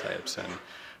parvalbumin cell types. And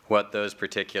what those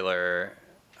particular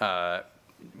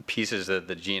pieces of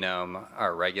the genome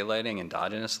are regulating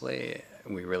endogenously,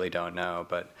 we really don't know.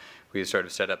 But we sort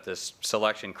of set up this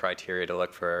selection criteria to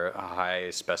look for a high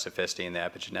specificity in the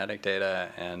epigenetic data.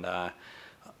 And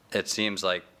it seems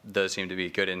like those seem to be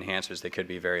good enhancers. They could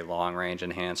be very long-range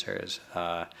enhancers.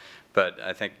 But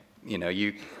I think, you know,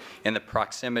 in the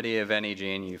proximity of any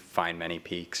gene, you find many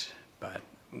peaks, but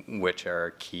which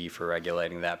are key for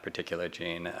regulating that particular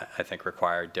gene, I think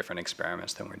require different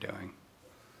experiments than we're doing.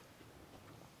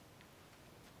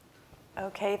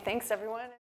 Okay, thanks everyone.